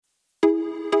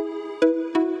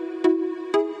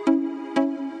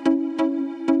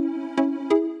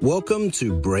Welcome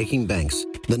to Breaking Banks,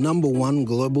 the #1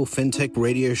 global fintech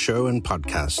radio show and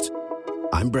podcast.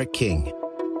 I'm Brett King.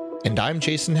 And I'm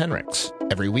Jason Henricks.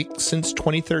 Every week since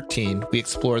 2013, we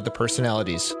explore the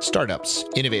personalities, startups,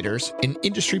 innovators, and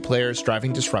industry players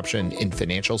driving disruption in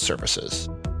financial services.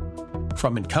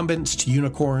 From incumbents to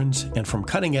unicorns, and from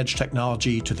cutting-edge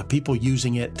technology to the people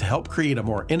using it to help create a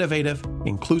more innovative,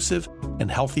 inclusive,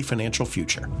 and healthy financial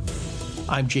future.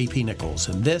 I'm JP Nichols,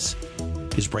 and this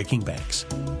is Breaking Banks.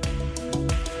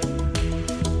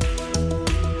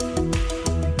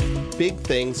 Big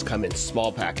things come in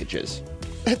small packages.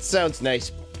 That sounds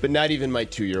nice, but not even my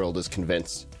 2-year-old is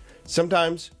convinced.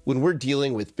 Sometimes, when we're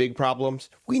dealing with big problems,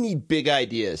 we need big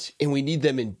ideas, and we need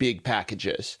them in big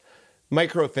packages.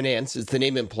 Microfinance, as the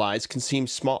name implies, can seem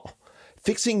small.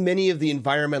 Fixing many of the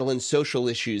environmental and social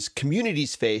issues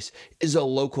communities face is a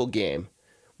local game.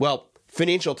 Well,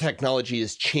 financial technology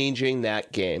is changing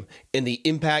that game, and the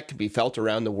impact can be felt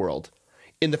around the world.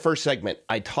 In the first segment,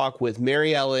 I talk with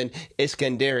Mary Ellen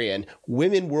Iskandarian,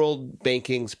 Women World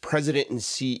Banking's president and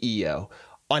CEO,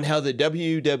 on how the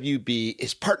WWB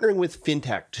is partnering with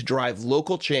fintech to drive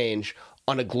local change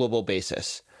on a global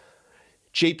basis.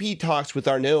 JP talks with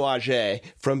Arnaud Ager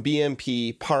from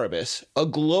BNP Paribas, a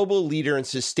global leader in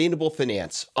sustainable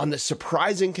finance, on the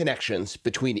surprising connections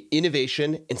between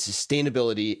innovation and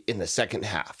sustainability in the second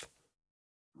half.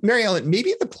 Mary Ellen,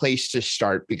 maybe the place to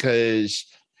start, because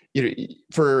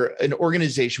for an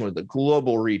organization with a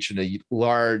global reach and a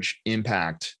large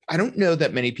impact, I don't know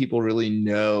that many people really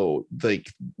know the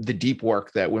deep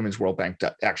work that Women's World Bank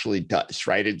actually does,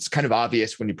 right? It's kind of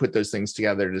obvious when you put those things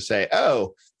together to say,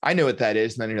 oh, I know what that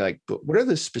is. And then you're like, but what are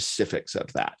the specifics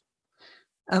of that?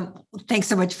 Thanks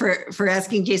so much for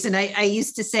asking, Jason. I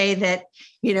used to say that,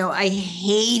 I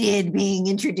hated being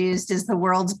introduced as the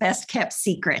world's best kept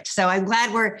secret. So I'm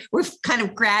glad we're kind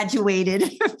of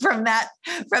graduated from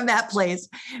that place.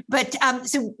 But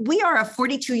so we are a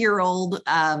 42-year-old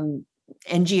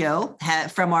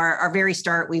NGO. From our very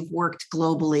start, we've worked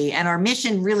globally, and our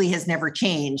mission really has never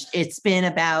changed. It's been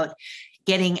about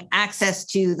getting access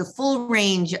to the full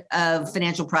range of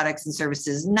financial products and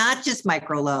services, not just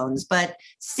microloans, but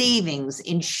savings,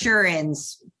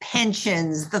 insurance,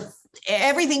 pensions,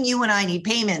 everything you and I need,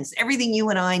 payments, everything you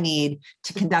and I need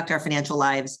to conduct our financial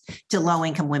lives to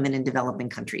low-income women in developing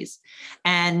countries.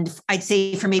 And I'd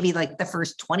say for maybe like the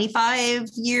first 25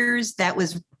 years, that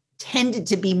was tended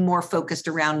to be more focused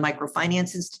around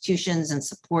microfinance institutions and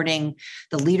supporting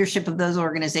the leadership of those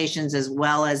organizations as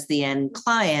well as the end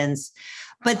clients.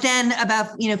 But then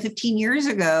about 15 years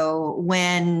ago,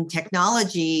 when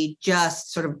technology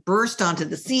just sort of burst onto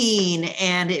the scene,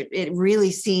 and it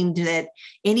really seemed that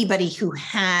anybody who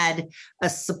had a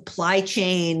supply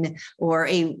chain or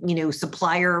a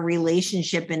supplier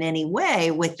relationship in any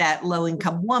way with that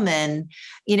low-income woman,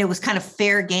 was kind of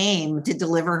fair game to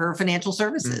deliver her financial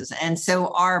services. Mm-hmm. And so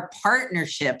our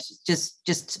partnerships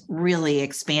just really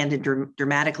expanded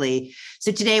dramatically.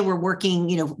 So today we're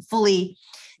working, fully.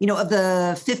 Of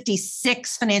the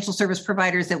 56 financial service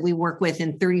providers that we work with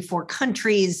in 34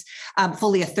 countries,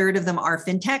 fully a third of them are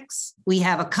fintechs. We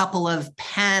have a couple of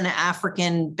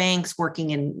Pan-African banks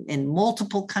working in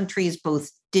multiple countries,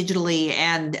 both digitally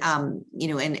and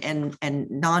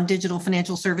non-digital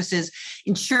financial services.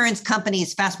 Insurance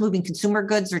companies, fast-moving consumer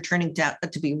goods are turning out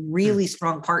to be really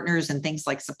strong partners in things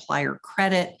like supplier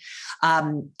credit.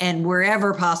 And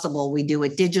wherever possible, we do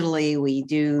it digitally. We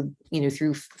do,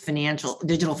 through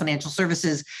digital financial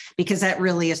services, because that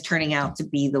really is turning out to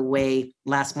be the way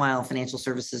last mile financial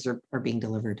services are being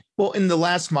delivered. Well, and the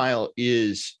last mile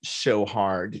is so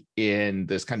hard in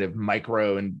this kind of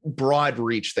micro and broad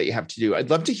reach that you have to do. I'd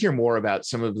love to hear more about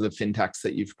some of the fintechs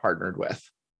that you've partnered with.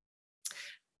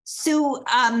 So,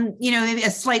 maybe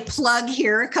a slight plug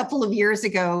here. A couple of years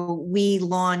ago, we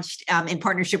launched, in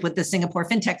partnership with the Singapore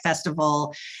FinTech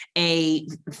Festival, a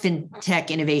FinTech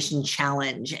Innovation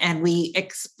Challenge. And we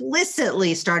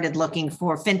explicitly started looking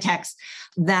for fintechs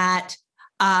that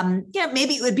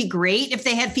maybe it would be great if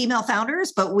they had female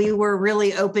founders, but we were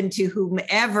really open to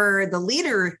whomever the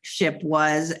leadership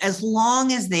was, as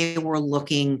long as they were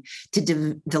looking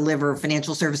to deliver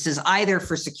financial services, either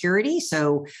for security,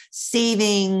 so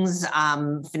savings,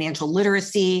 financial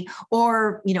literacy,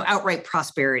 or, outright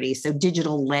prosperity, so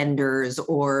digital lenders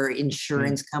or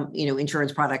insurance,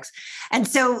 insurance products. And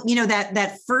so,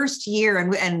 that first year,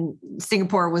 and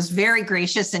Singapore was very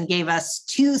gracious and gave us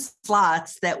 2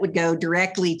 slots that would go direct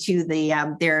directly to the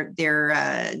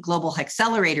their Global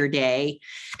Accelerator Day.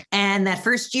 And that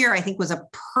first year, I think, was a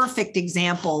perfect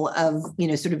example of,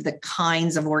 sort of the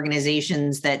kinds of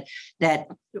organizations that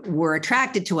were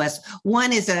attracted to us.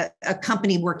 One is a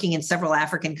company working in several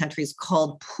African countries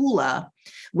called Pula,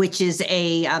 which is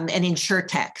an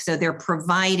insurtech. So they're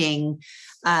providing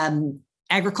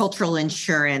agricultural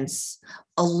insurance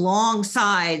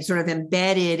alongside, sort of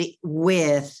embedded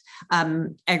with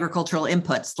agricultural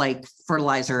inputs like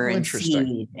fertilizer and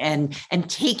seed, and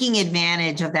taking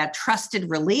advantage of that trusted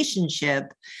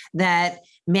relationship that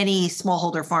many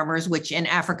smallholder farmers, which in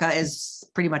Africa is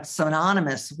pretty much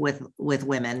synonymous with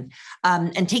women,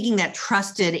 and taking that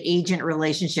trusted agent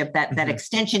relationship, that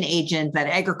extension agent, that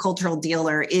agricultural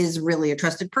dealer is really a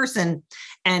trusted person,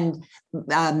 and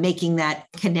making that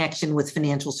connection with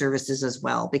financial services as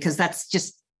well, because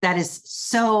that is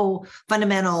so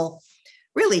fundamental,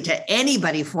 really, to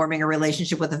anybody forming a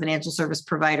relationship with a financial service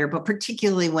provider, but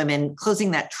particularly women.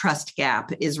 Closing that trust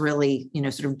gap is really,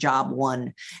 sort of job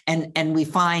one. And we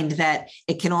find that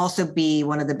it can also be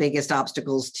one of the biggest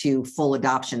obstacles to full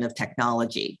adoption of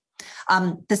technology.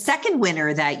 The second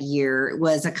winner that year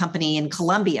was a company in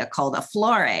Colombia called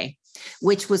Aflore,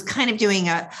 which was kind of doing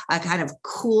a kind of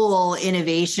cool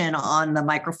innovation on the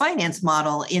microfinance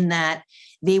model, in that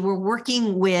they were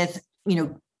working with,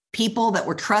 people that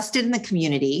were trusted in the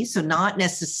community. So not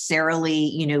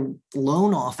necessarily,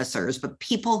 loan officers, but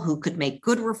people who could make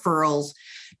good referrals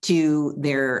to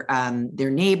their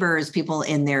neighbors, people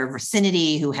in their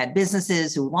vicinity who had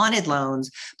businesses who wanted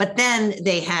loans. But then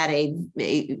they had a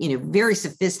very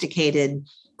sophisticated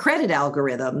credit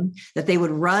algorithm that they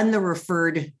would run the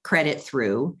referred credit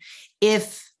through.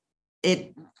 If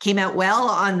it came out well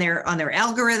on their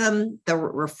algorithm, the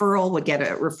referrer would get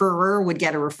a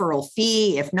referral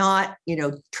fee. If not,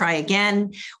 try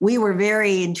again. We were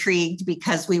very intrigued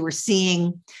because we were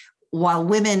seeing, while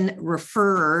women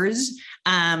referrers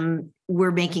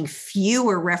were making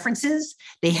fewer references,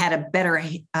 they had a better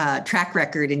track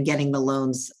record in getting the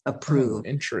loans approved.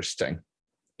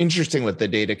 Interesting what the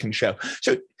data can show.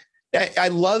 So I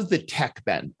love the tech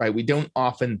bent, right? We don't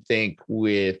often think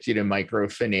with,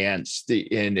 microfinance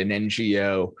and an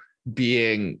NGO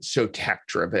being so tech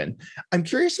driven. I'm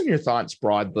curious on your thoughts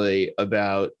broadly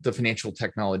about the financial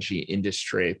technology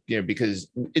industry, because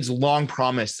it's long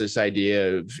promised this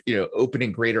idea of,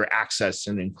 opening greater access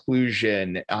and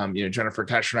inclusion. Jennifer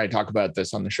Tesh and I talk about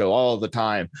this on the show all the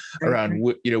time around,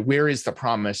 where is the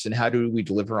promise and how do we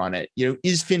deliver on it?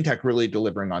 Is fintech really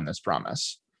delivering on this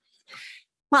promise?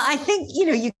 Well, I think,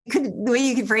 the way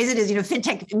you could phrase it is,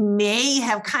 fintech may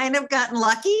have kind of gotten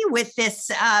lucky with this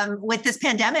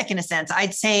pandemic in a sense.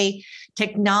 I'd say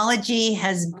technology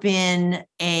has been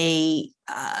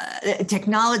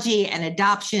technology and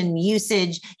adoption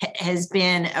usage has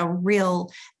been a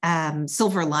real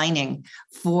silver lining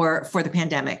for the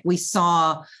pandemic. We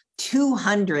saw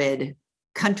 200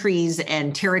 countries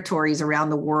and territories around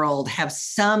the world have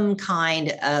some kind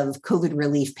of COVID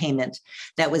relief payment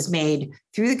that was made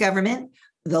through the government.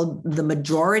 The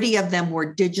majority of them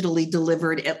were digitally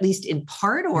delivered, at least in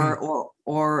part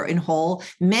or in whole.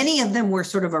 Many of them were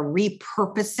sort of a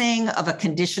repurposing of a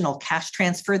conditional cash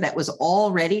transfer that was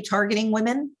already targeting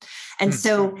women. And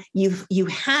so you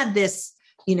had this,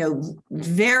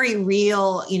 very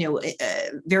real,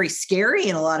 very scary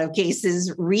in a lot of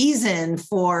cases, reason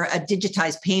for a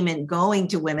digitized payment going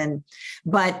to women.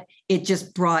 But it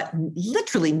just brought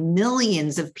literally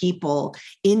millions of people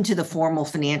into the formal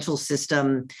financial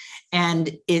system.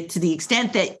 And it, to the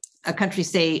extent that a country,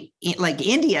 say, like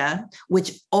India,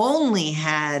 which only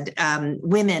had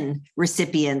women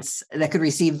recipients that could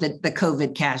receive the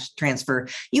COVID cash transfer,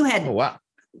 you had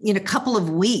in a couple of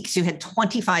weeks, you had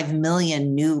 25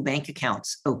 million new bank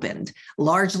accounts opened,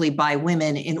 largely by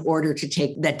women, in order to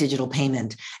take that digital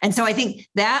payment. And so I think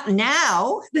that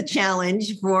now the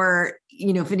challenge for,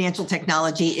 financial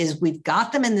technology is we've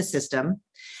got them in the system.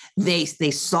 They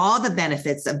saw the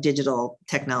benefits of digital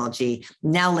technology.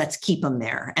 Now let's keep them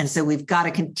there. And so we've got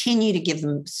to continue to give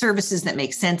them services that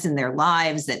make sense in their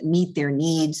lives, that meet their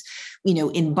needs.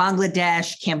 In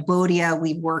Bangladesh, Cambodia,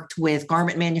 we worked with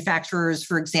garment manufacturers,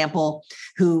 for example,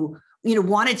 who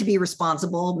wanted to be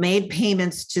responsible, made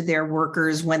payments to their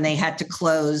workers when they had to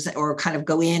close or kind of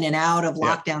go in and out of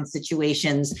lockdown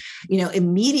situations,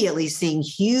 immediately seeing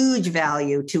huge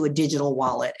value to a digital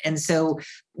wallet. And so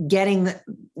getting,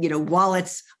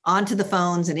 wallets onto the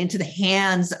phones and into the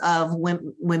hands of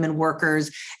women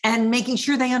workers, and making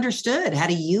sure they understood how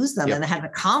to use them and had the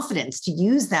confidence to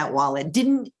use that wallet.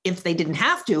 If they didn't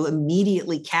have to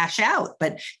immediately cash out,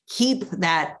 but keep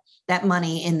that that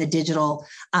money in the digital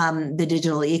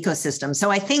ecosystem. So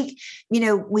I think,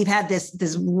 we've had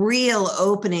this real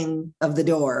opening of the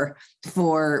door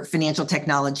for financial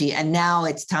technology, and now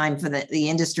it's time for the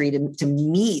industry to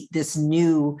meet this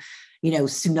new,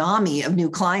 tsunami of new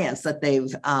clients that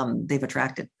they've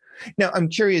attracted. Now, I'm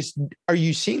curious, are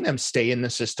you seeing them stay in the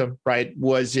system, right?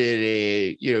 Was it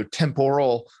a,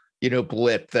 temporal,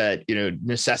 blip that,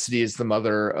 necessity is the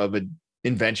mother of an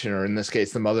invention, or in this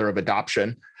case, the mother of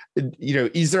adoption?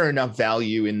 Is there enough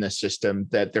value in the system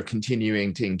that they're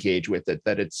continuing to engage with it,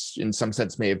 that it's in some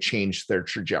sense may have changed their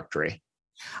trajectory?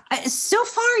 So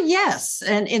far, yes.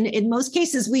 And in most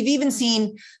cases, we've even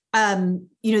seen,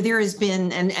 there has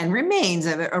been and remains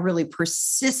a really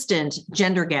persistent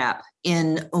gender gap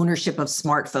in ownership of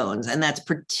smartphones. And that's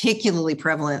particularly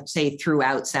prevalent, say,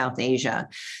 throughout South Asia.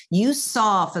 You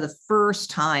saw for the first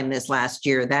time this last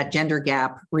year that gender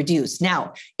gap reduced.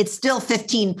 Now, it's still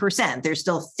 15%. There's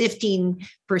still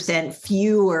 15%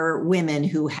 fewer women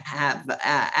who have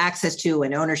access to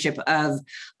and ownership of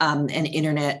an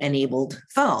internet-enabled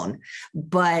phone.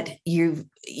 But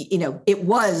it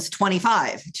was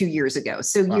 25 2 years ago.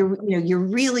 So wow. You're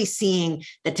really seeing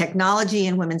the technology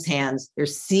in women's hands. They're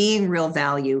seeing real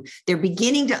value. They're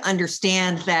beginning to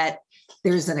understand that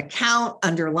there's an account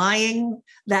underlying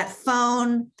that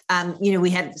phone. We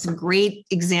had some great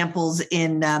examples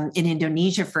in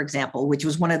Indonesia, for example, which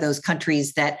was one of those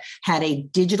countries that had a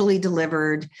digitally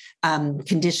delivered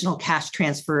conditional cash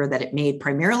transfer that it made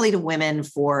primarily to women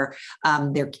for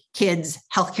their kids'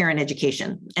 healthcare and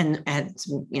education, and had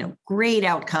some, great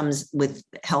outcomes with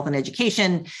health and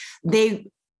education. They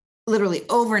literally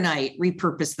overnight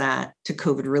repurposed that to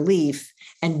COVID relief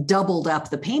and doubled up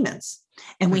the payments.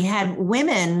 And we had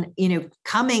women,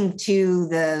 coming to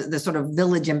the sort of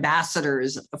village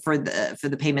ambassadors for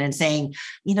the payment and saying,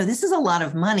 this is a lot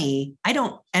of money.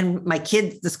 And my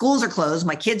kids, the schools are closed.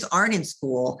 My kids aren't in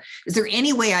school. Is there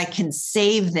any way I can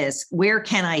save this? Where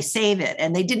can I save it?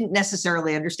 And they didn't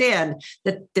necessarily understand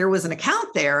that there was an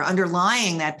account there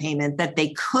underlying that payment that they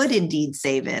could indeed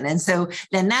save in. And so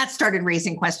then that started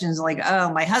raising questions like,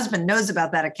 oh, my husband knows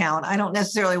about that account. I don't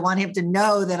necessarily want him to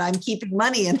know that I'm keeping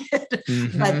money in it.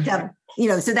 Mm-hmm. But,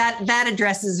 so that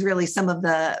addresses really some of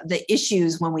the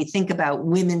issues when we think about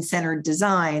women-centered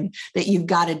design that you've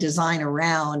got to design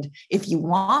around if you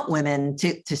want women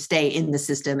to stay in the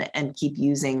system and keep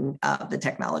using the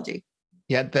technology.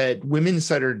 Yeah, that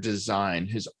women-centered design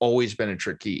has always been a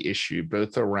tricky issue,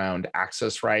 both around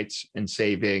access rights and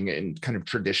saving and kind of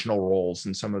traditional roles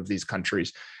in some of these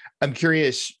countries. I'm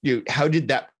curious, how did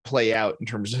that play out in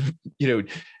terms of,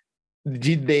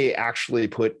 did they actually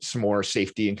put some more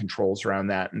safety and controls around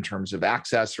that in terms of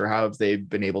access, or how have they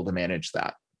been able to manage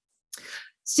that?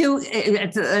 So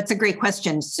that's a great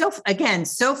question. So again,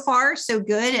 so far, so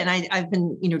good. And I've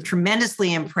been,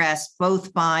 tremendously impressed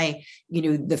both by,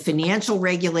 the financial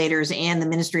regulators and the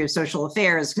Ministry of Social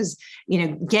Affairs, because,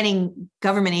 getting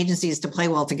government agencies to play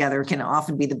well together can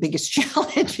often be the biggest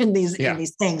challenge in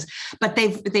these things. But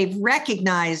they've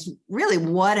recognized really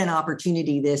what an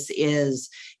opportunity this is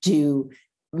to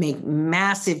make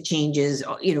massive changes,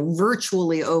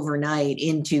 virtually overnight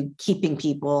into keeping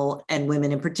people, and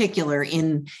women in particular,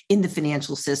 in the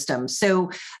financial system. So,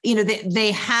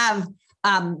 they have,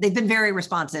 they've been very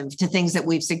responsive to things that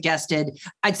we've suggested.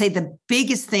 I'd say the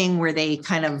biggest thing where they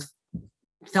kind of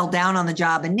fell down on the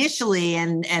job initially,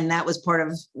 and that was part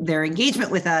of their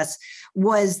engagement with us,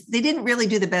 was they didn't really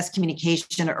do the best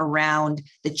communication around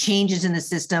the changes in the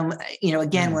system.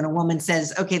 Again, when a woman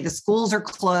says, okay, the schools are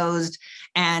closed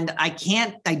and I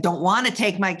don't want to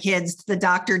take my kids to the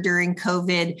doctor during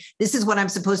COVID. This is what I'm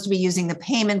supposed to be using the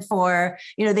payment for.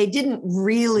 They didn't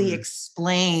really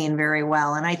explain very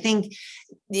well. And I think,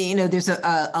 there's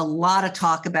a lot of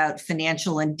talk about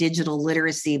financial and digital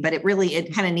literacy, but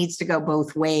it kind of needs to go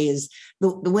both ways. The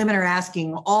women are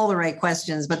asking all the right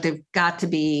questions, but they've got to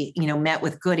be, met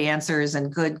with good answers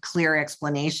and good, clear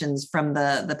explanations from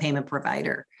the payment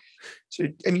provider. So,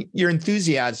 your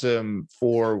enthusiasm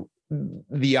for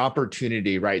the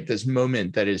opportunity, right? This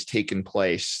moment that has taken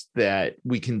place that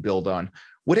we can build on.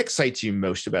 What excites you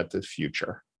most about the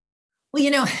future?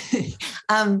 Well,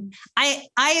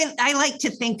 I like to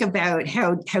think about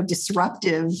how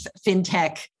disruptive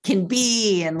fintech can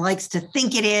be and likes to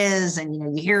think it is. And,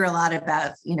 you hear a lot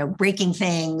about, breaking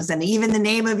things, and even the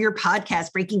name of your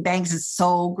podcast, Breaking Banks, is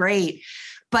so great.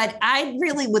 But I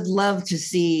really would love to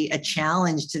see a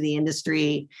challenge to the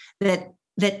industry that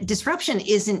disruption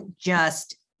isn't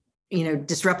just,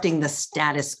 disrupting the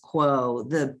status quo,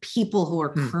 the people who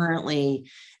are currently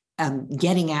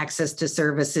getting access to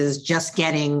services, just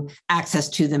getting access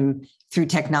to them through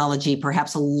technology,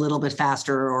 perhaps a little bit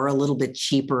faster or a little bit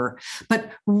cheaper,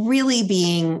 but really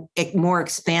being more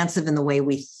expansive in the way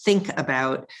we think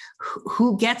about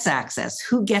who gets access,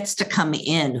 who gets to come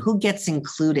in, who gets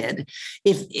included.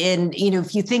 If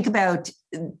you think about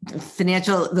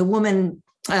the woman.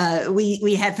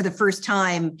 We had for the first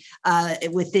time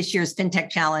with this year's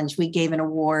FinTech Challenge, we gave an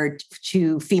award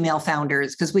to female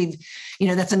founders because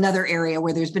that's another area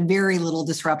where there's been very little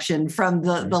disruption from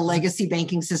the legacy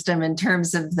banking system in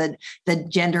terms of the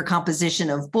gender composition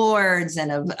of boards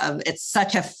and of it's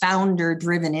such a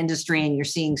founder-driven industry, and you're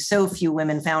seeing so few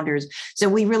women founders. So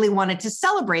we really wanted to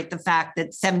celebrate the fact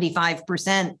that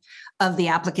 75% of the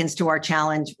applicants to our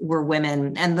challenge were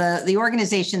women. And the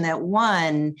organization that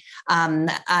won,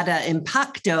 Ada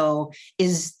Impacto,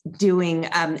 has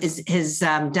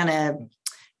done a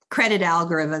credit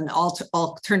algorithm,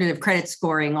 alternative credit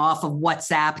scoring off of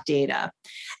WhatsApp data.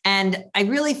 And I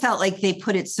really felt like they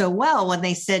put it so well when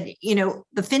they said,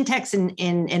 the fintechs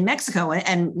in Mexico,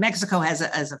 and Mexico has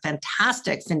a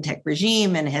fantastic fintech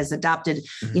regime and has adopted,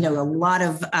 a lot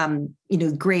of,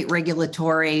 great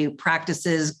regulatory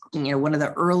practices, one of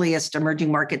the earliest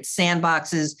emerging market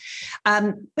sandboxes.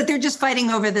 But they're just fighting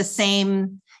over the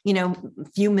same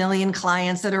few million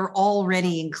clients that are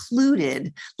already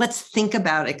included. Let's think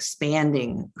about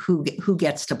expanding who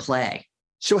gets to play.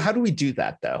 So how do we do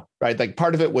that though? Right? Like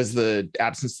part of it was the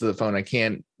absence of the phone. I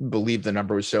can't believe the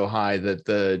number was so high that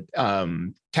the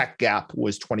tech gap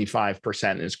was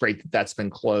 25%. And it's great that that's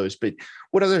been closed. But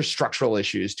what other structural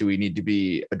issues do we need to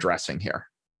be addressing here?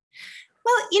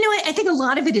 Well, I think a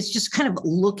lot of it is just kind of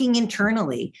looking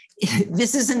internally.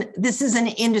 This is an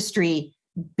industry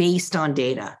based on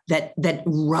data that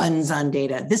runs on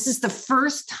data. This is the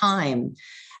first time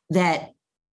that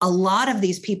a lot of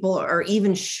these people are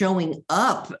even showing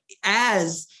up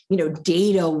as,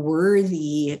 data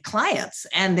worthy clients.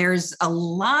 And there's a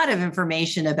lot of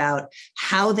information about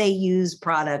how they use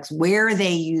products, where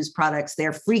they use products,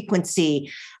 their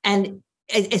frequency. And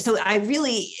so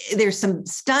there's some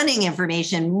stunning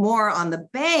information more on the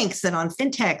banks than on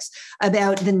fintechs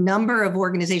about the number of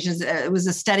organizations. It was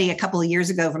a study a couple of years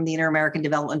ago from the Inter-American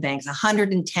Development Banks,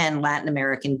 110 Latin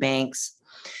American banks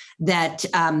that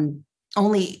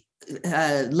only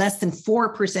less than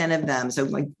 4% of them, so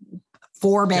like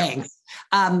 4 banks,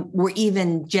 were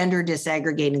even gender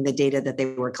disaggregating the data that they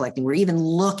were collecting. We're even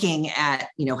looking at,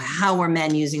 how were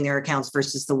men using their accounts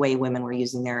versus the way women were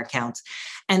using their accounts.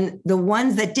 And the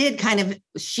ones that did kind of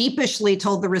sheepishly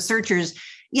told the researchers,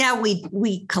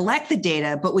 we collect the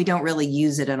data, but we don't really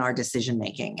use it in our decision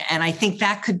making. And I think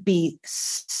that could be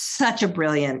such a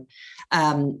brilliant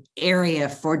area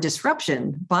for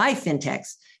disruption by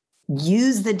fintechs.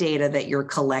 Use the data that you're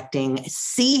collecting,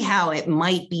 see how it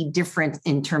might be different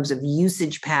in terms of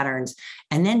usage patterns,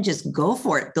 and then just go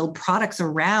for it. Build products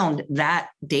around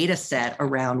that data set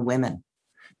around women.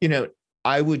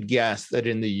 I would guess that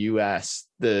in the US,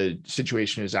 the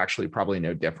situation is actually probably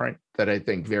no different, that I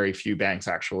think very few banks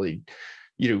actually,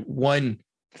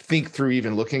 think through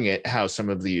even looking at how some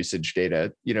of the usage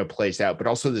data, plays out, but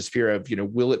also this fear of,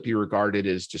 will it be regarded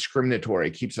as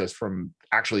discriminatory, keeps us from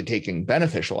actually taking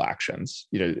beneficial actions,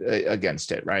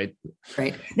 against it, right?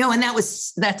 Right. No, and that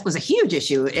was a huge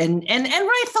issue, and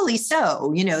rightfully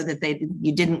so. That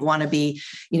you didn't want to be,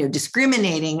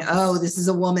 discriminating. Oh, this is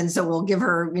a woman, so we'll give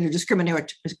her,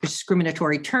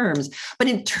 discriminatory terms. But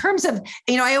in terms of,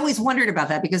 I always wondered about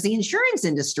that because the insurance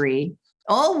industry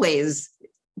always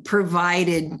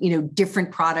provided, different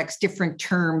products, different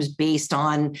terms based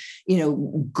on,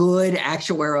 good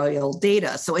actuarial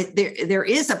data. So there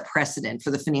is a precedent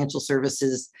for the financial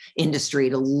services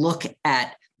industry to look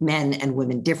at men and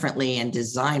women differently and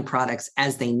design products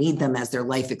as they need them, as their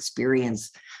life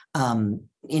experience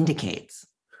indicates.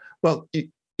 Well,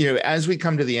 as we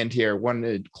come to the end here, I want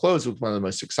to close with one of the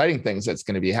most exciting things that's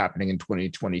going to be happening in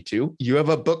 2022. You have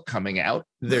a book coming out.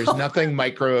 There's nothing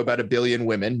micro about a billion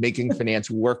women making finance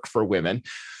work for women.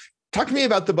 Talk to me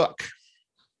about the book.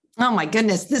 Oh my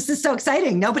goodness, this is so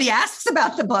exciting. Nobody asks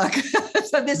about the book.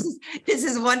 So this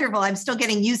is wonderful. I'm still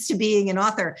getting used to being an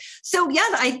author. So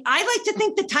I like to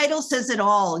think the title says it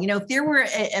all. If there were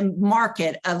a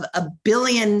market of a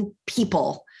billion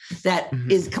people that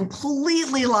is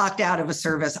completely locked out of a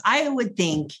service, I would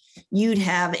think you'd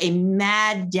have a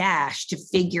mad dash to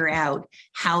figure out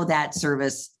how that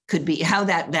service could be, how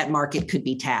that market could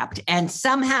be tapped. And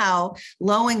somehow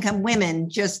low-income women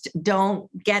just don't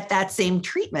get that same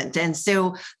treatment. And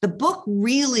so the book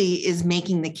really is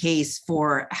making the case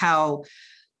for how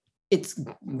it's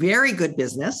very good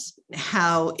business,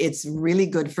 how it's really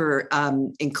good for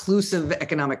inclusive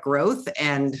economic growth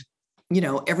and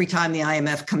every time the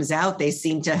IMF comes out, they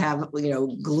seem to have,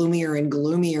 gloomier and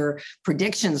gloomier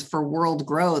predictions for world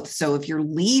growth. So if you're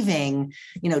leaving,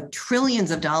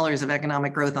 trillions of dollars of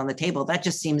economic growth on the table, that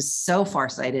just seems so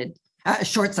short-sighted,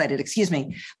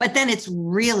 But then it's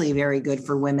really very good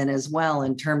for women as well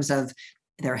in terms of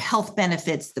their health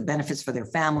benefits, the benefits for their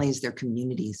families, their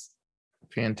communities.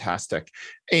 Fantastic.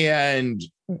 And,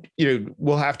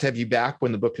 we'll have to have you back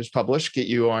when the book is published, get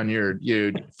you on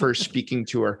your first speaking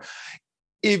tour.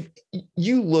 If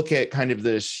you look at kind of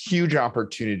this huge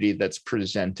opportunity that's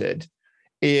presented,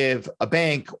 if a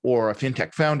bank or a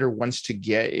fintech founder wants to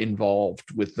get involved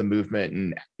with the movement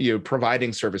and,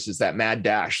 providing services, that mad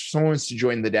dash, someone wants to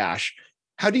join the dash,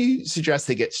 how do you suggest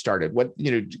they get started? What,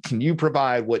 can you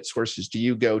provide? What sources do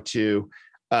you go to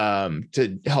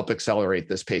help accelerate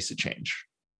this pace of change?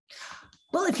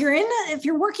 Well, if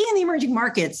you're working in the emerging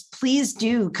markets, please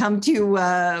do come to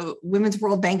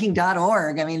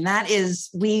womensworldbanking.org. I mean,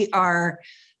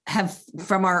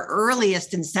 from our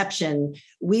earliest inception,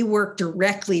 we work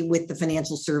directly with the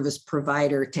financial service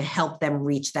provider to help them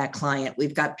reach that client.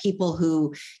 We've got people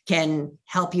who can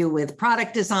help you with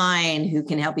product design, who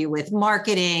can help you with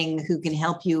marketing, who can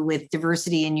help you with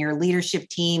diversity in your leadership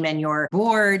team and your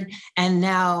board. And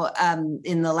now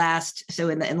in the last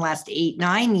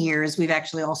 8-9 years, we've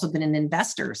actually also been an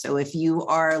investor. So if you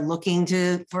are looking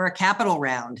for a capital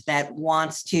round that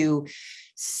wants to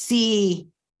see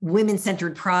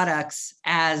women-centered products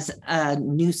as a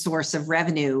new source of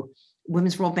revenue,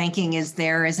 Women's World Banking is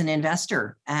there as an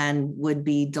investor and would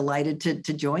be delighted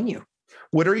to join you.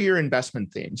 What are your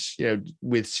investment themes?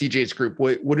 With CJ's group,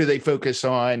 what do they focus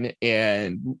on,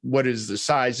 and what is the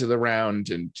size of the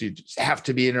round? And do you have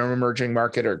to be in an emerging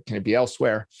market, or can it be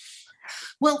elsewhere?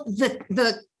 Well,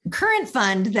 the current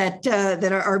fund that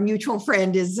our mutual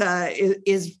friend is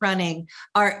running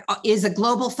is a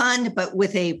global fund, but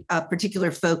with a particular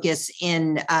focus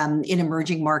in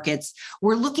emerging markets.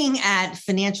 We're looking at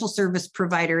financial service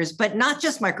providers, but not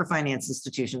just microfinance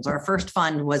institutions. Our first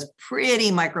fund was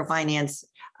pretty microfinance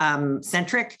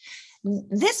centric.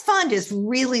 This fund is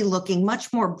really looking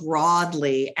much more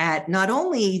broadly at not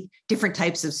only different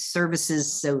types of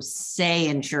services, so say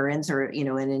insurance or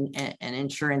an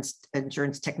insurance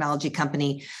technology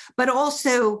company, but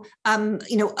also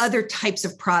other types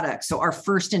of products. So our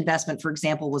first investment, for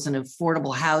example, was an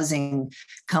affordable housing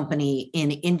company in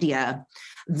India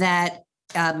that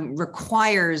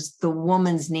requires the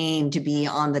woman's name to be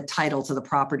on the title to the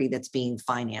property that's being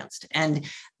financed. And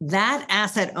that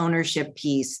asset ownership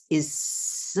piece is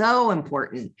so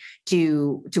important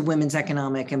to women's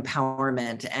economic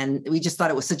empowerment. And we just thought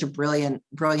it was such a brilliant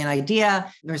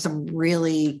idea. There's some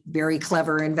really very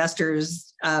clever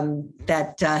investors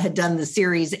that had done the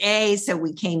Series A. So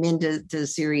we came into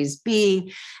Series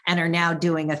B and are now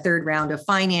doing a third round of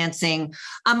financing.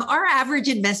 Our average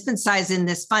investment size in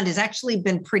this fund has actually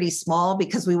been pretty small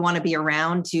because we want to be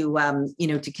around to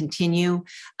continue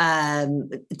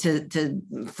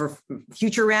for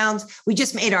future rounds. We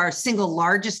just made our single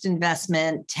largest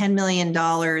investment, $10 million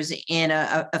in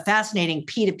a fascinating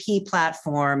P2P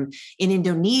platform in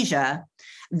Indonesia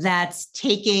that's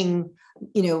taking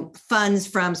funds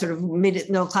from sort of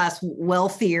middle class,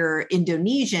 wealthier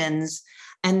Indonesians,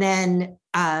 and then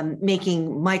making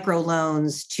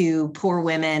microloans to poor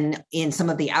women in some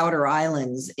of the outer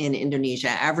islands in Indonesia.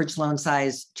 Average loan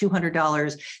size,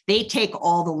 $200. They take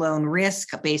all the loan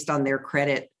risk based on their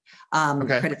credit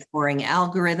scoring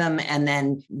algorithm, and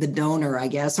then the donor, I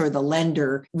guess, or the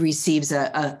lender receives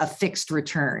a fixed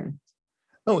return.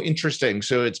 Oh, interesting.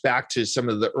 So it's back to some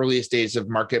of the earliest days of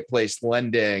marketplace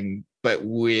lending, but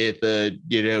with a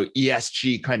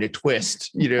ESG kind of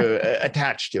twist,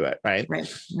 attached to it, right?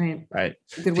 Right.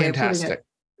 Good way Fantastic. Of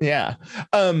yeah.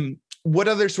 What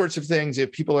other sorts of things,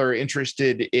 if people are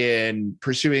interested in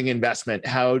pursuing investment,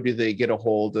 how do they get a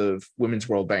hold of Women's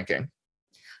World Banking?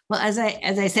 Well, as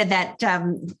I said, that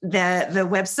the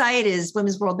website is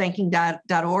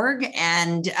womensworldbanking.org,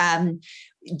 and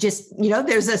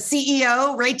there's a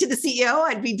CEO, right to the CEO.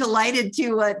 I'd be delighted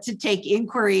to take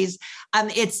inquiries.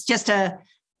 It's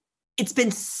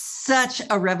been such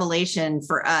a revelation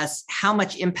for us how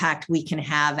much impact we can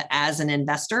have as an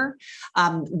investor.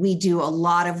 We do a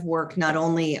lot of work not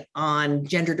only on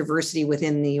gender diversity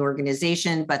within the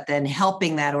organization, but then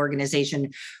helping that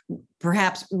organization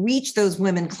perhaps reach those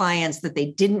women clients that they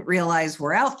didn't realize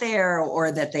were out there,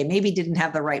 or that they maybe didn't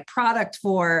have the right product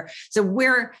for. So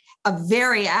we're a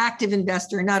very active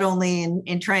investor, not only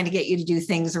in trying to get you to do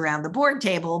things around the board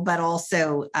table, but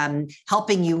also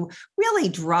helping you really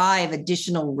drive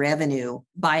additional revenue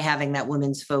by having that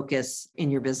women's focus in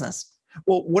your business.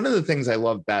 Well, one of the things I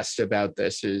love best about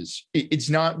this is it's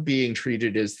not being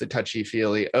treated as the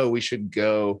touchy-feely, oh, we should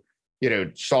go,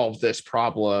 solve this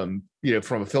problem,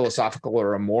 from a philosophical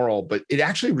or a moral, but it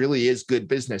actually really is good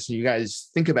business. And you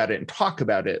guys think about it and talk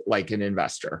about it like an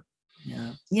investor.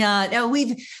 Yeah. No,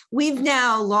 we've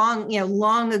now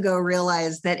long ago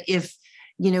realized that if,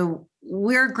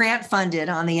 we're grant funded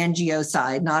on the NGO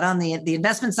side, not on the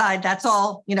investment side. That's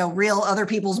all, real other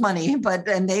people's money,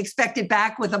 and they expect it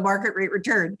back with a market rate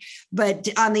return. But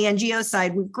on the NGO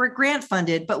side, we're grant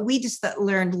funded, but we just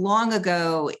learned long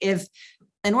ago, if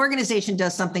an organization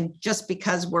does something just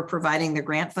because we're providing the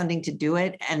grant funding to do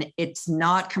it, and it's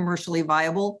not commercially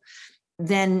viable,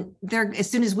 then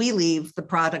as soon as we leave, the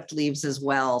product leaves as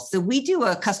well. So we do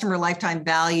a customer lifetime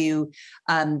value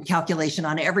calculation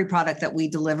on every product that we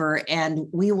deliver, and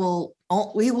we will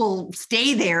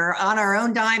stay there on our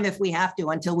own dime if we have to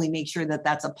until we make sure that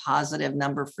that's a positive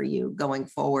number for you going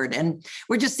forward. And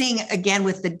we're just seeing, again,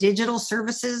 with the digital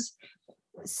services,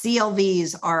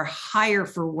 CLVs are higher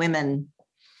for women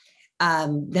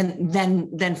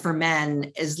than for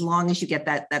men, as long as you get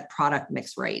that product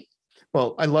mix right.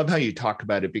 Well, I love how you talk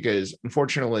about it, because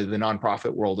unfortunately, the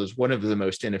nonprofit world is one of the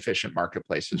most inefficient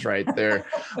marketplaces, right? There,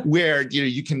 where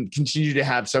you can continue to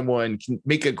have someone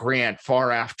make a grant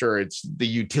far after it's the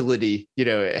utility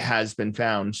it has been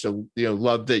found. So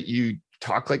love that you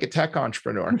talk like a tech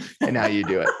entrepreneur and how you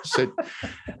do it. So,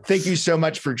 thank you so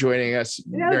much for joining us,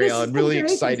 Mary Ellen. Really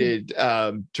excited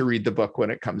to read the book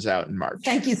when it comes out in March.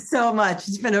 Thank you so much.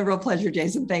 It's been a real pleasure,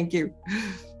 Jason. Thank you.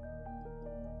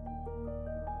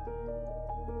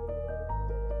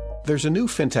 There's a new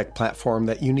fintech platform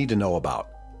that you need to know about.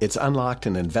 It's unlocked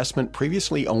an investment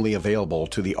previously only available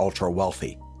to the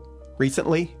ultra-wealthy.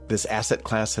 Recently, this asset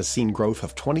class has seen growth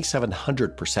of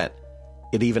 2,700%.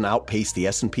 It even outpaced the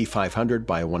S&P 500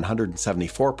 by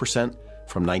 174%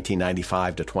 from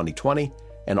 1995 to 2020,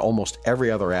 and almost every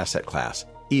other asset class,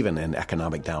 even in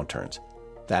economic downturns.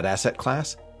 That asset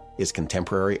class is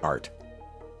contemporary art.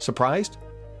 Surprised?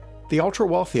 The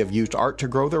ultra-wealthy have used art to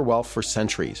grow their wealth for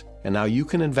centuries, and now you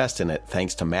can invest in it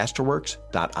thanks to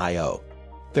Masterworks.io.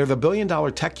 They're the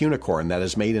billion-dollar tech unicorn that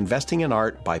has made investing in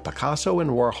art by Picasso and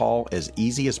Warhol as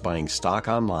easy as buying stock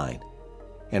online,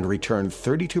 and returned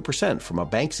 32% from a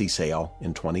Banksy sale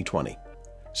in 2020.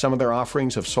 Some of their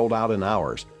offerings have sold out in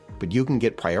hours, but you can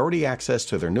get priority access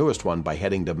to their newest one by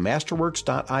heading to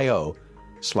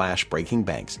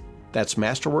masterworks.io/breakingbanks. That's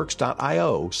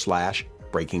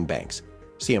masterworks.io/breakingbanks.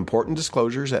 See important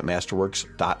disclosures at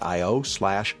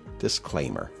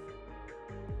masterworks.io/disclaimer.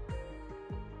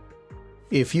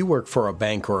 If you work for a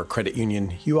bank or a credit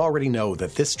union, you already know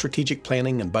that this strategic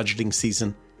planning and budgeting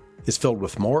season is filled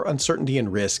with more uncertainty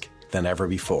and risk than ever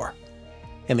before.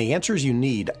 And the answers you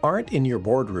need aren't in your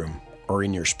boardroom or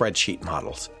in your spreadsheet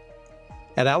models.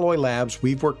 At Alloy Labs,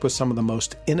 we've worked with some of the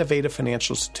most innovative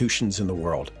financial institutions in the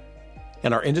world,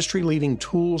 and our industry-leading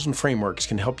tools and frameworks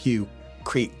can help you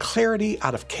create clarity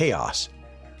out of chaos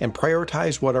and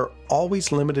prioritize what are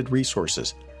always limited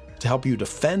resources to help you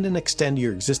defend and extend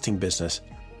your existing business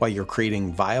while you're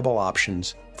creating viable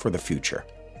options for the future.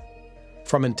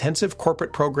 From intensive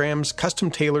corporate programs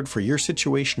custom-tailored for your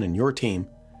situation and your team,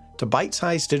 to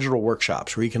bite-sized digital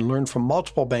workshops where you can learn from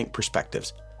multiple bank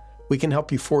perspectives, we can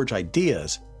help you forge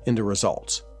ideas into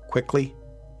results quickly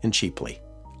and cheaply.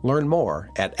 Learn more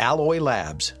at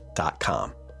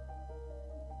alloylabs.com.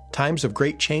 Times of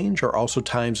great change are also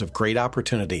times of great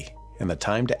opportunity, and the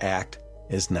time to act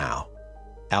is now.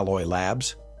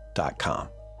 alloylabs.com.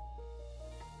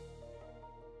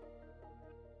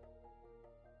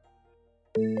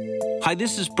 Hi,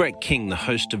 this is Brett King, the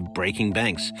host of Breaking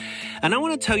Banks, and I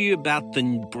want to tell you about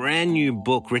the brand new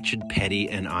book Richard Petty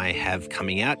and I have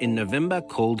coming out in November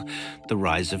called The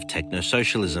Rise of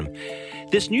Technosocialism.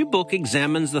 This new book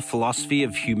examines the philosophy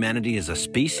of humanity as a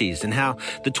species and how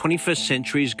the 21st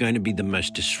century is going to be the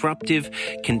most disruptive,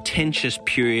 contentious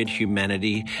period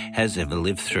humanity has ever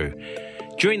lived through.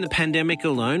 During the pandemic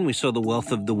alone, we saw the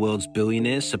wealth of the world's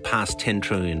billionaires surpass $10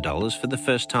 trillion for the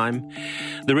first time.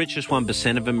 The richest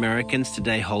 1% of Americans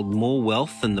today hold more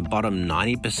wealth than the bottom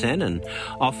 90% and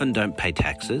often don't pay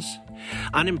taxes.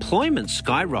 Unemployment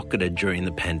skyrocketed during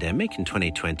the pandemic in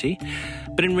 2020,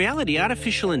 but in reality,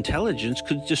 artificial intelligence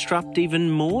could disrupt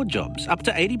even more jobs, up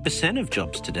to 80% of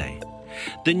jobs today.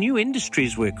 The new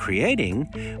industries we're creating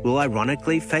will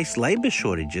ironically face labour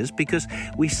shortages because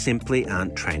we simply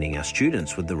aren't training our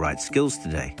students with the right skills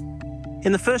today.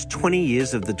 In the first 20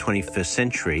 years of the 21st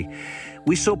century,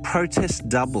 we saw protests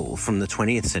double from the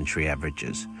 20th century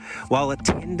averages, while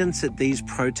attendance at these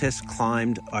protests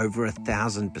climbed over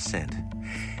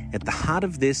 1,000%. At the heart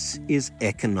of this is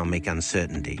economic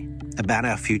uncertainty. about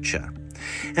our future.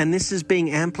 And this is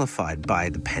being amplified by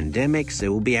the pandemics. It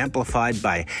will be amplified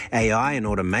by AI and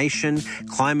automation,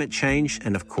 climate change,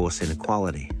 and of course,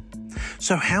 inequality.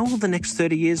 So how will the next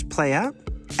 30 years play out?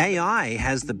 AI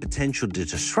has the potential to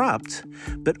disrupt,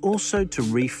 but also to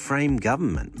reframe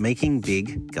government, making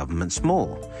big government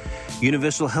small.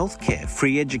 Universal healthcare,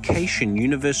 free education,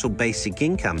 universal basic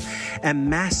income, and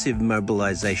massive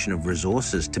mobilization of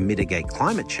resources to mitigate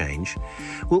climate change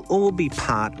will all be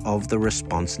part of the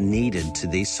response needed to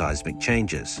these seismic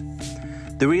changes.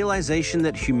 The realization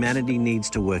that humanity needs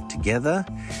to work together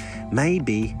may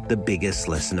be the biggest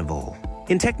lesson of all.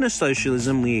 In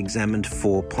Technosocialism, we examined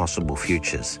 4 possible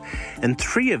futures, and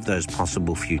 3 of those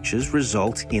possible futures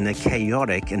result in a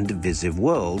chaotic and divisive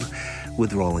world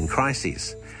with rolling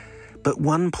crises. But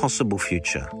one possible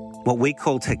future, what we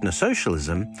call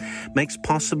Technosocialism, makes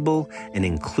possible an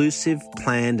inclusive,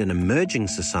 planned and emerging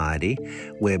society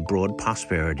where broad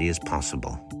prosperity is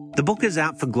possible. The book is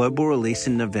out for global release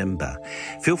in November.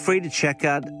 Feel free to check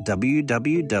out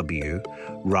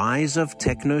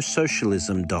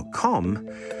www.riseoftechnosocialism.com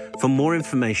for more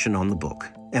information on the book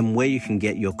and where you can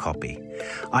get your copy.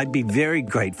 I'd be very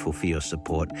grateful for your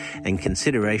support and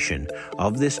consideration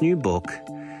of this new book,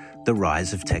 The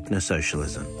Rise of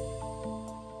Technosocialism.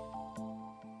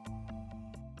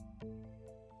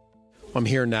 I'm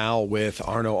here now with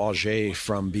Arnaud Auger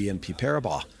from BNP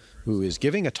Paribas, who is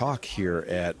giving a talk here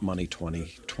at Money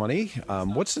 2020.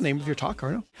 What's the name of your talk,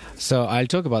 Arnaud? So I'll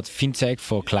talk about fintech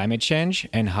for climate change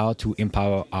and how to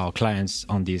empower our clients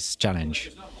on this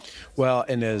challenge. Well,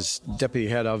 and as deputy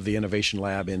head of the Innovation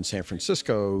Lab in San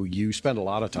Francisco, you spend a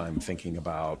lot of time thinking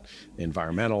about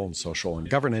environmental and social and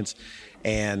governance,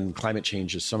 and climate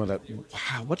change is some of that.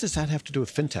 What does that have to do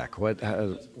with fintech?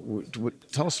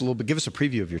 Tell us a little bit, give us a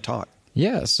preview of your talk.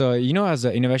 Yeah, so as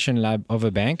the Innovation Lab of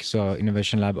a bank, so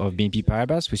Innovation Lab of BNP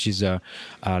Paribas, which is the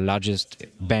largest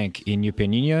bank in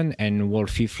European Union and world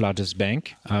 5th largest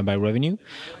bank by revenue,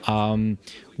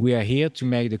 we are here to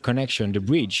make the connection, the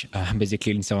bridge,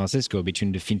 basically in San Francisco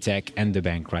between the fintech and the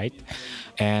bank, right?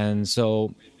 And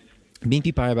so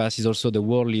BNP Paribas is also the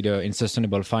world leader in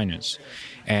sustainable finance.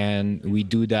 And we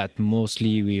do that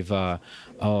mostly with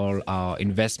all our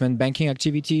investment banking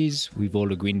activities, with all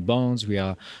the green bonds. We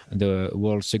are the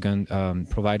world's second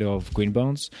provider of green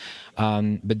bonds.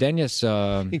 But then, yes...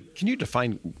 Can you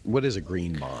define what is a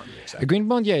green bond exactly? A green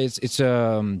bond, it's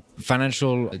a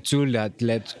financial tool that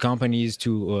lets companies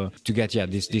to get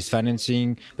this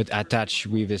financing, but attached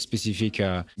with a specific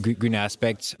green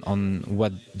aspects on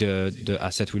what the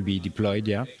asset will be deployed,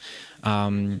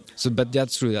 but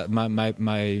that's true. That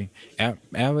my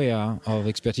area of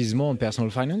expertise is more on personal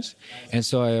finance, and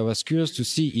so I was curious to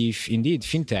see if indeed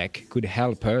fintech could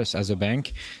help us as a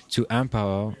bank to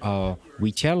empower our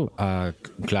retail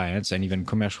clients and even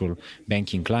commercial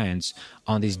banking clients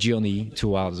on this journey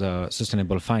towards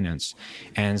sustainable finance.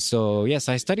 And so, yes,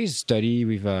 I studied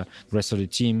with the rest of the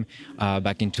team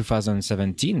back in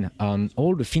 2017 on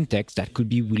all the fintechs that could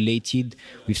be related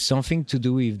with something to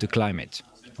do with the climate.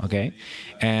 Okay,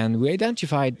 and we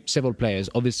identified several players,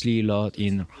 obviously a lot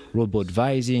in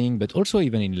robo-advising, but also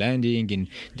even in lending, in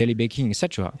daily banking,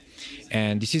 etc.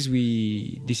 And this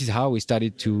is how we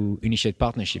started to initiate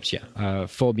partnerships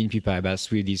for BNP Paribas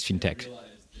with these fintechs.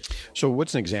 So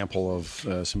what's an example of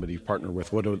somebody you partner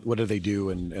with? What do they do,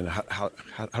 and how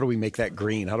do we make that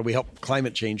green? How do we help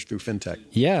climate change through fintech?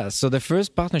 Yeah, so the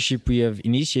first partnership we have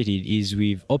initiated is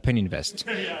with OpenInvest,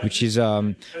 which is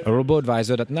a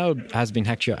robo-advisor that now has been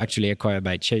actually acquired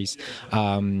by Chase.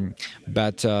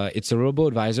 But it's a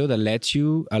robo-advisor that lets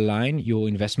you align your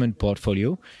investment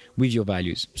portfolio with your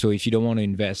values. So if you don't want to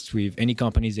invest with any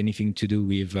companies, anything to do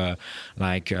with the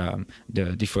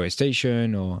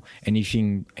deforestation or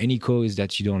any cause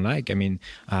that you don't like, with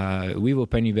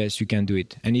OpenInvest, you can do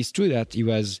it. And it's true that it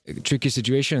was tricky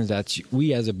situations that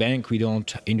we as a bank, we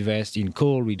don't invest in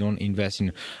coal, we don't invest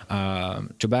in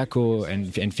tobacco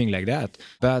and things like that.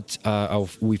 But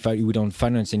we don't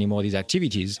finance anymore these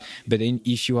activities. But then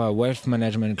if you are wealth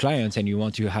management clients and you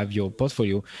want to have your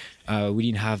portfolio, we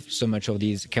didn't have so much of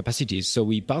these capacities. So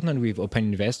we partnered with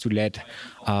OpenInvest to let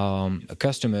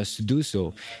customers do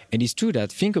so. And it's true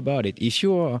that, think about it, if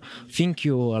you think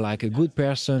you're like a good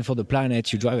person for the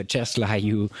planet, you drive a Tesla,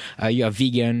 you are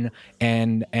vegan,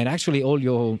 and actually all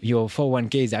your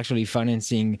 401k is actually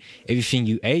financing everything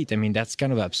you ate, that's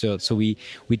kind of absurd. So we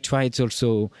try to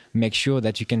also make sure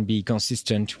that you can be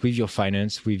consistent with your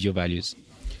finance, with your values.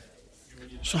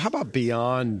 So how about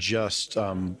beyond just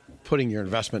putting your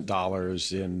investment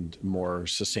dollars in more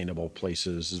sustainable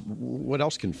places. What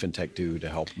else can fintech do to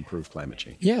help improve climate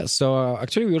change? Yeah, so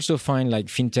actually we also find like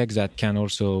fintechs that can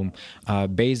also,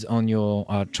 based on your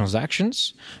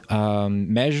transactions,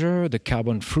 measure the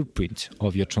carbon footprint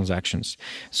of your transactions.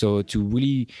 So to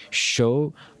really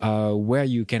show where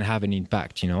you can have an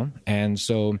impact, And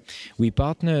so we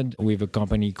partnered with a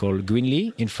company called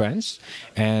Greenly in France,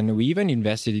 and we even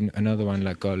invested in another one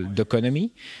called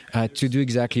Doconomy to do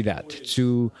exactly that,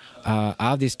 to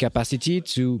have this capacity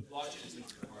to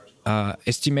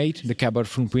estimate the carbon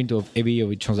footprint of every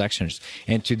of its transactions.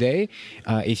 And today,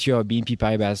 if you're a BNP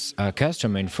Paribas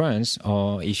customer in France,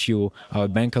 or if you are a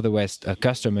Bank of the West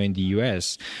customer in the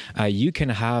US, you can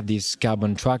have this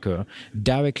carbon tracker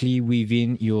directly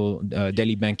within your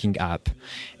daily banking app.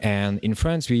 And in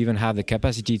France, we even have the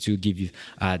capacity to give you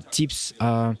tips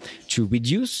to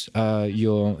reduce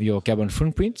your carbon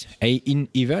footprint.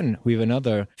 Even with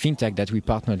another fintech that we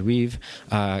partnered with,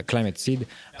 Climate Seed,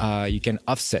 you can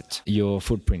offset your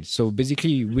footprint. So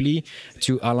basically, really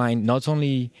to align not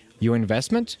only your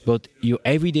investment, but your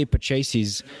everyday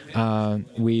purchases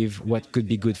with what could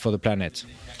be good for the planet.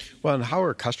 Well, and how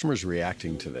are customers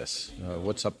reacting to this?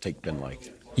 What's uptake been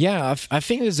like? Yeah, I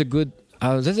think there's a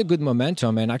good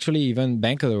momentum, and actually even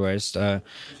Bank of the West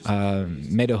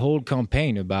made a whole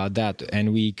campaign about that,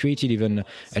 and we created even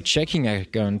a checking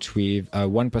account with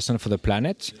 1% for the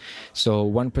planet. So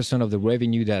 1% of the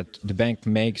revenue that the bank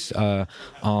makes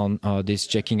on this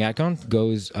checking account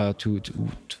goes to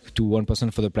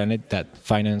 1% for the planet that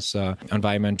finance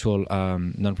environmental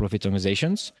non-profit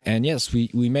organizations. And yes,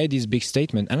 we made this big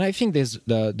statement, and I think there's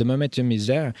the momentum is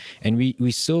there, and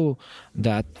we saw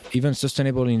that even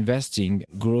sustainable investing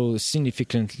grows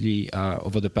significantly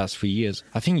over the past 3 years.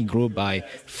 I think it grew by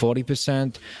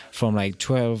 40% from like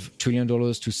 $12 trillion to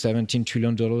 $17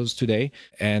 trillion today,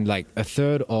 and like a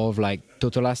third of like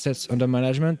total assets under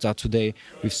management are today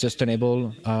with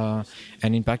sustainable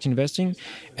and impact investing.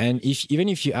 And even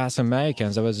if you ask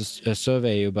Americans, there was a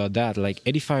survey about that, like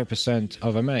 85%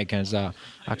 of Americans are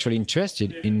actually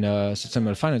interested in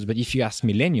sustainable finance. But if you ask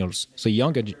millennials, so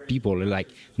younger people, like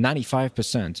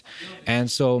 95%. And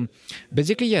so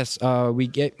basically, yes, we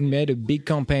made a big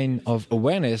campaign of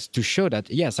awareness to show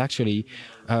that, yes, actually,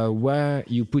 where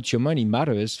you put your money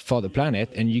matters for the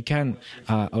planet, and you can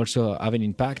also have an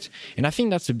impact. And I think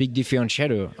that's a big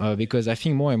differentiator because I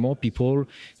think more and more people,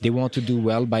 they want to do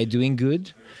well by doing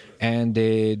good, and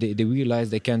they realize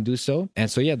they can do so. And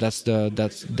so, yeah, that's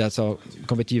our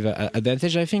competitive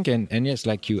advantage, I think. And yes,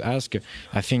 like you ask,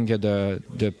 I think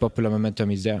the popular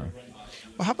momentum is there.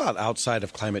 Well, how about outside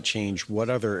of climate change? What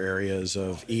other areas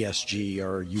of ESG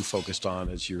are you focused on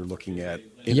as you're looking at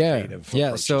innovative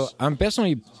approaches? So I'm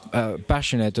personally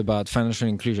passionate about financial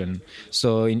inclusion.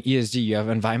 So in ESG, you have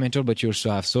environmental, but you also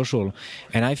have social.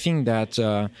 And I think that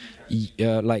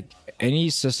like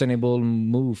any sustainable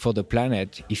move for the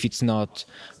planet, if it's not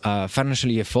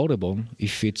financially affordable,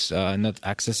 if it's not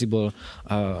accessible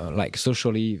like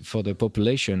socially for the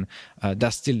population,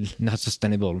 that's still not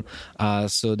sustainable.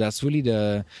 So that's really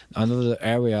another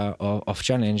area of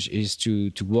challenge is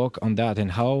to work on that,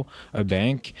 and how a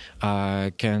bank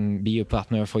can be a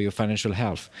partner for your financial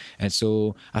health. And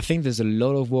so I think there's a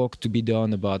lot of work to be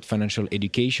done about financial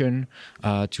education,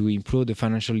 to improve the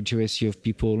financial literacy of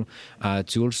people,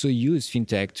 to also use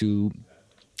fintech to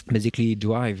basically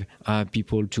drive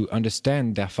people to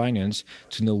understand their finance,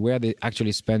 to know where they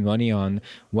actually spend money on,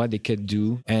 what they could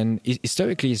do. And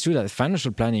historically, it's true that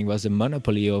financial planning was a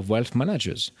monopoly of wealth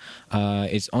managers.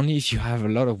 It's only if you have a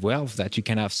lot of wealth that you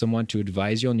can have someone to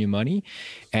advise you on your money.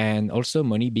 And also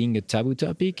money being a taboo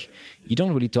topic, you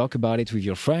don't really talk about it with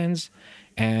your friends.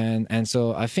 And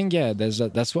so I think, yeah,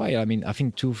 that's why, I mean, I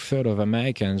think 2/3 of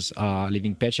Americans are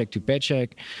living paycheck to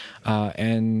paycheck.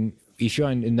 And if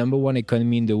you're in the number one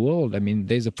economy in the world, I mean,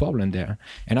 there's a problem there.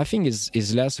 And I think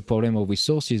it's less a problem of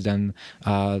resources than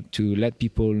to let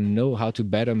people know how to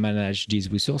better manage these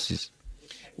resources.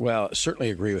 Well,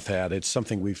 certainly agree with that. It's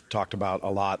something we've talked about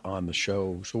a lot on the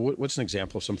show. So what's an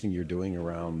example of something you're doing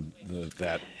around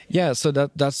that? Yeah, so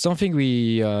that's something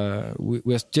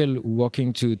we're still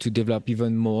working to develop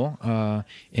even more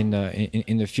in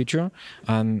the future.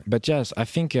 But yes, I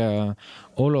think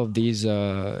all of these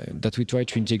that we try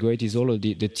to integrate is all of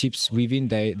the tips within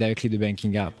directly the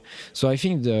banking app. So I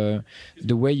think the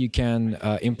way you can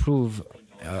improve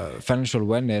financial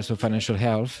wellness or financial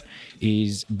health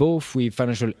is both with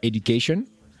financial education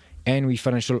and with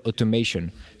financial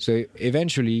automation. So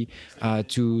eventually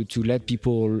to let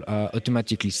people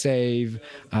automatically save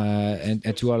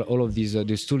and to have all of these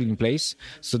tools in place.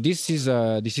 So this is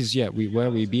where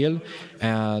we build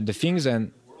the things.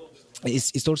 And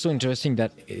it's also interesting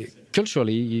that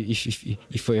culturally,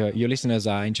 if your listeners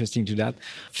are interested to that,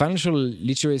 financial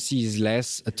literacy is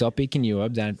less a topic in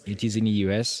Europe than it is in the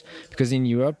US, because in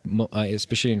Europe,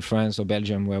 especially in France or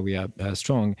Belgium, where we are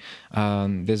strong,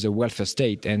 there's a welfare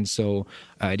state, and so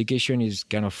education is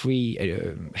kind of free,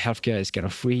 healthcare is kind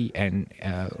of free, and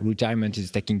retirement is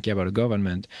taken care by the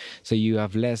government. So you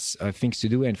have less things to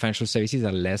do, and financial services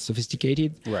are less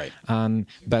sophisticated. Right.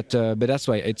 But that's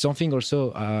why it's something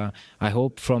also. I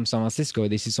hope from San Francisco,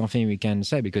 this is something we can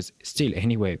say, because still,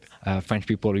 anyway, French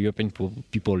people, European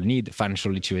people need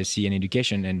financial literacy and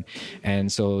education,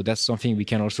 and so that's something we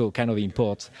can also kind of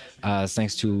import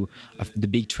thanks to the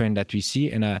big trend that we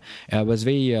see. And I was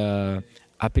very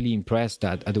happily impressed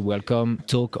that at the welcome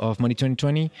talk of Money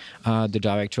 2020, the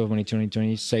director of Money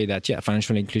 2020 say that,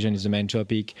 financial inclusion is the main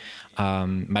topic.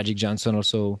 Magic Johnson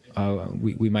also,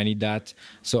 we might need that.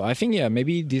 So I think,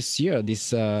 maybe this year,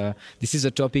 this is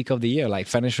a topic of the year, like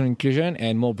financial inclusion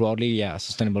and more broadly,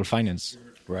 sustainable finance.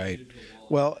 Right.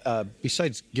 Well,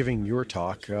 besides giving your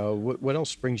talk, what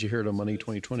else brings you here to Money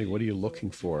 2020? What are you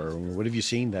looking for? What have you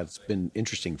seen that's been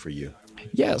interesting for you?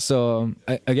 Yeah, so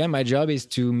again, my job is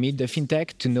to meet the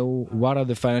fintech, to know what are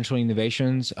the financial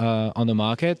innovations on the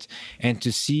market, and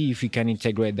to see if we can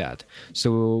integrate that.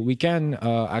 So we can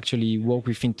actually work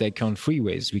with fintech on three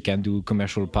ways. We can do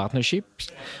commercial partnerships,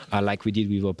 like we did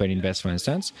with Open Invest, for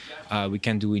instance. We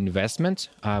can do investment.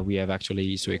 We have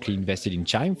actually historically invested in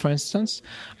Chime, for instance,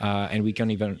 and we can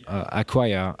even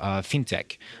acquire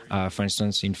fintech. For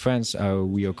instance, in France,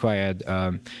 we acquired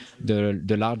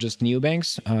the largest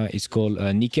neobanks. It's called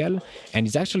Nickel, and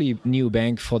it's actually a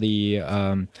neobank for the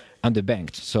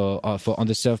underbanked, so for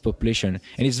underserved population.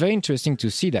 And it's very interesting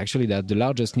to see that actually that the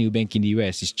largest neobank in the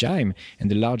US is Chime, and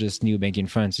the largest neobank in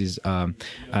France is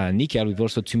Nickel, with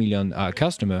also 2 million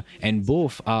customers, and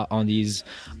both are on these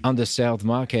underserved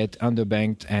market,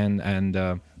 underbanked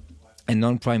and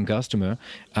non-prime customer,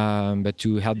 but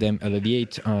to help them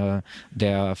alleviate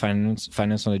their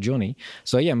finance on the journey.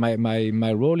 So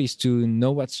my role is to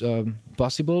know what's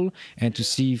possible and to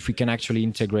see if we can actually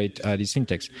integrate these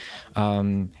fintechs.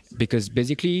 Because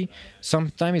basically,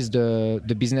 sometimes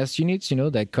the business units,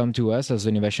 that come to us as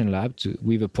an innovation lab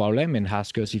with a problem and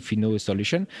ask us if we know a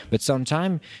solution. But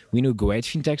sometimes we know great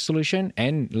fintech solution,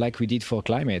 and like we did for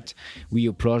climate, we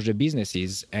approach the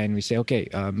businesses and we say, okay,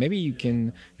 maybe you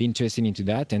can be interested into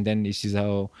that, and then this is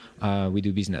how we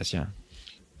do business. Yeah.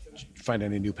 Did you find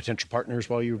any new potential partners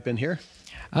while you've been here?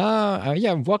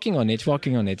 I'm working on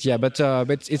it. Yeah, but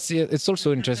it's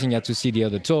also interesting to see the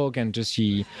other talk and to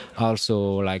see also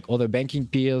like other banking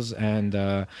peers, and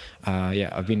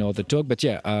I've been on the talk. But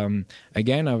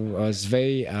again, I was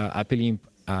very happily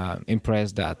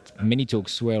impressed that many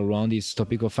talks were around this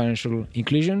topic of financial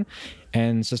inclusion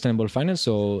and sustainable finance.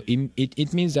 So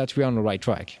it means that we're on the right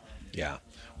track. Yeah.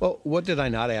 Well, what did I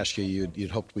not ask you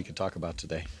you'd hoped we could talk about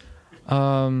today?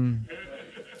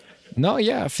 No,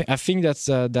 I think that's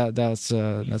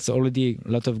already a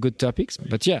lot of good topics.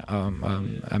 But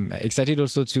I'm excited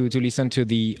also to listen to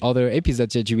the other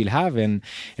episodes that you will have, and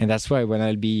that's why when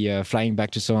I'll be flying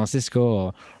back to San Francisco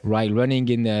or while running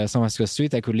in San Francisco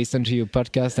street, I could listen to your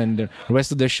podcast and the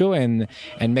rest of the show and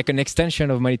make an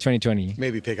extension of Money 2020.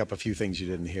 Maybe pick up a few things you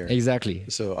didn't hear. Exactly.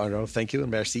 So Arnaud, thank you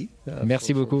and merci.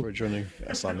 Merci beaucoup for joining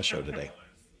us on the show today.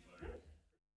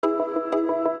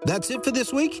 That's it for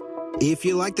this week. If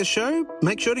you like the show,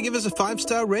 make sure to give us a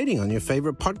 5-star rating on your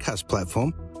favorite podcast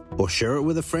platform, or share it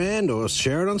with a friend, or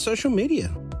share it on social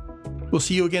media. We'll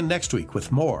see you again next week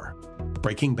with more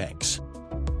Breaking Banks.